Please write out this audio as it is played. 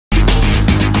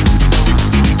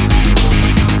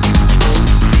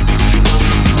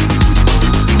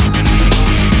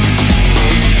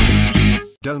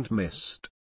don't missed.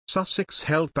 Sussex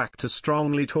held back to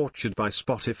strongly tortured by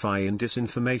Spotify in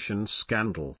disinformation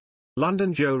scandal.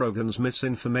 London. Joe Rogan's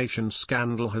misinformation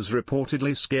scandal has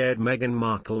reportedly scared Meghan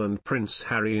Markle and Prince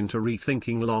Harry into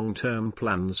rethinking long-term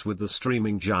plans with the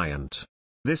streaming giant.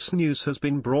 This news has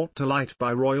been brought to light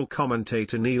by royal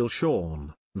commentator Neil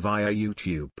Sean, via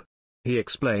YouTube. He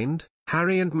explained,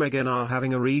 Harry and Meghan are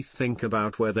having a rethink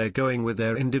about where they're going with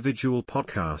their individual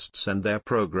podcasts and their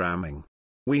programming.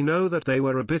 We know that they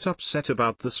were a bit upset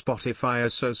about the Spotify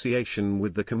association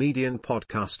with the comedian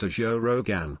podcaster Joe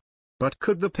Rogan. But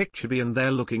could the picture be and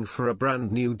they're looking for a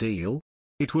brand new deal?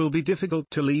 It will be difficult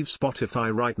to leave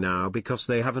Spotify right now because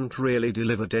they haven't really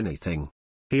delivered anything.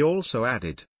 He also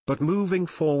added, but moving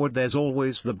forward there's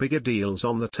always the bigger deals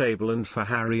on the table, and for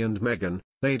Harry and Meghan,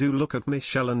 they do look at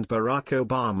Michelle and Barack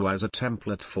Obama as a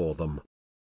template for them.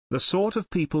 The sort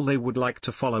of people they would like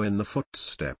to follow in the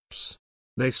footsteps.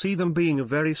 They see them being a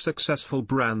very successful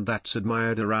brand that's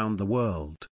admired around the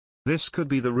world. This could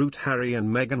be the route Harry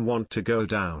and Meghan want to go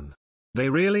down. They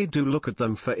really do look at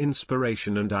them for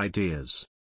inspiration and ideas.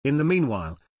 In the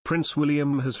meanwhile, Prince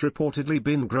William has reportedly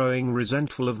been growing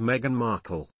resentful of Meghan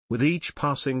Markle, with each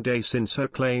passing day since her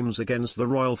claims against the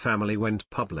royal family went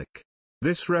public.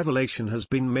 This revelation has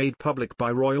been made public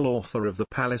by royal author of the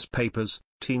Palace Papers,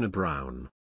 Tina Brown.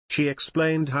 She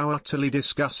explained how utterly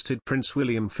disgusted Prince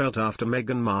William felt after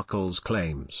Meghan Markle's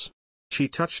claims. She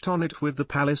touched on it with the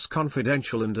Palace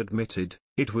Confidential and admitted,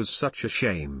 "It was such a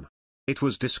shame. It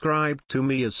was described to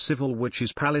me as civil, which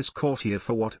is palace courtier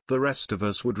for what the rest of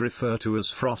us would refer to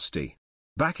as frosty."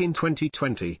 Back in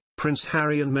 2020, Prince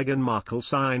Harry and Meghan Markle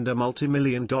signed a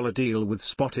multi-million-dollar deal with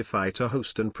Spotify to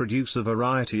host and produce a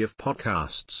variety of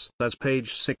podcasts, as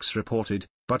Page Six reported,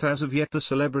 but as of yet the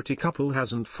celebrity couple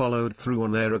hasn't followed through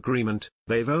on their agreement.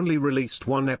 They've only released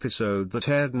one episode that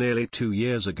aired nearly 2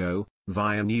 years ago,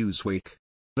 via Newsweek.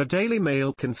 The Daily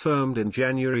Mail confirmed in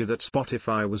January that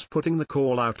Spotify was putting the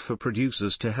call out for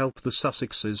producers to help the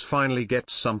Sussexes finally get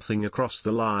something across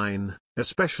the line,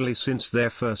 especially since their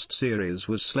first series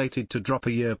was slated to drop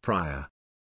a year prior.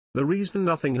 The reason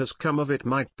nothing has come of it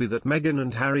might be that Meghan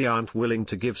and Harry aren't willing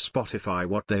to give Spotify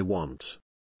what they want.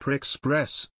 Per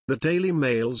Express, the Daily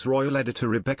Mail's royal editor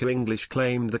Rebecca English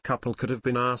claimed the couple could have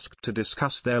been asked to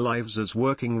discuss their lives as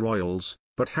working royals,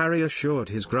 but Harry assured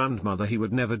his grandmother he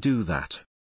would never do that.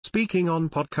 Speaking on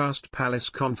podcast Palace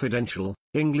Confidential,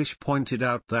 English pointed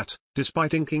out that,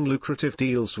 despite inking lucrative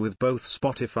deals with both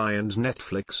Spotify and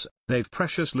Netflix, they've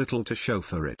precious little to show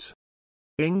for it.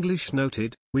 English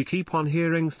noted, "We keep on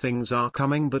hearing things are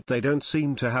coming but they don't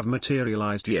seem to have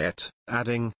materialized yet,"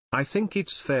 adding, "I think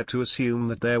it's fair to assume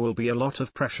that there will be a lot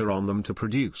of pressure on them to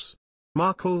produce."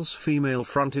 Markle's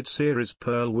female-fronted series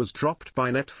Pearl was dropped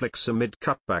by Netflix amid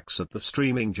cutbacks at the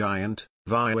streaming giant,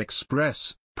 via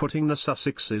Express, putting the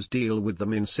Sussexes' deal with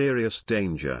them in serious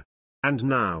danger. And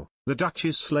now, the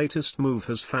Duchess' latest move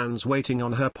has fans waiting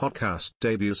on her podcast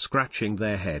debut scratching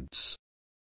their heads.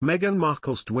 Meghan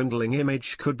Markle's dwindling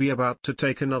image could be about to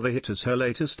take another hit as her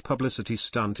latest publicity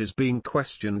stunt is being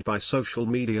questioned by social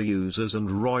media users and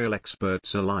royal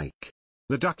experts alike.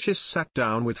 The Duchess sat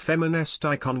down with feminist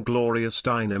icon Gloria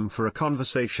Steinem for a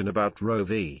conversation about Roe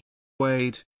v.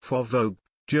 Wade, for Vogue,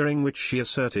 during which she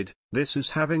asserted, "This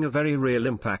is having a very real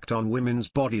impact on women's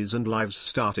bodies and lives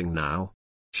starting now."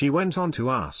 She went on to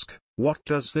ask, "What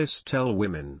does this tell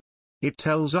women? It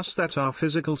tells us that our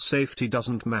physical safety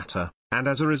doesn't matter, and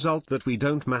as a result that we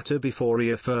don't matter," before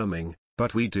reaffirming,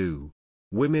 "But we do.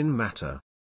 Women matter."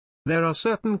 There are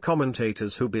certain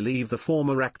commentators who believe the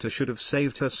former actor should have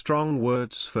saved her strong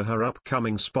words for her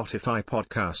upcoming Spotify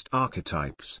podcast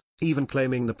Archetypes, even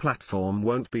claiming the platform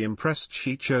won't be impressed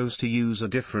she chose to use a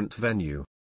different venue.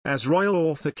 As royal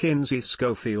author Kinsey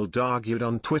Schofield argued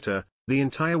on Twitter, the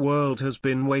entire world has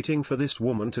been waiting for this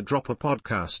woman to drop a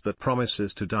podcast that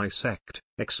promises to dissect,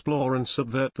 explore and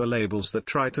subvert the labels that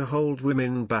try to hold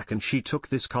women back, and she took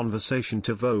this conversation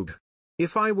to Vogue.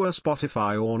 "If I were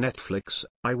Spotify or Netflix,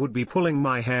 I would be pulling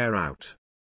my hair out.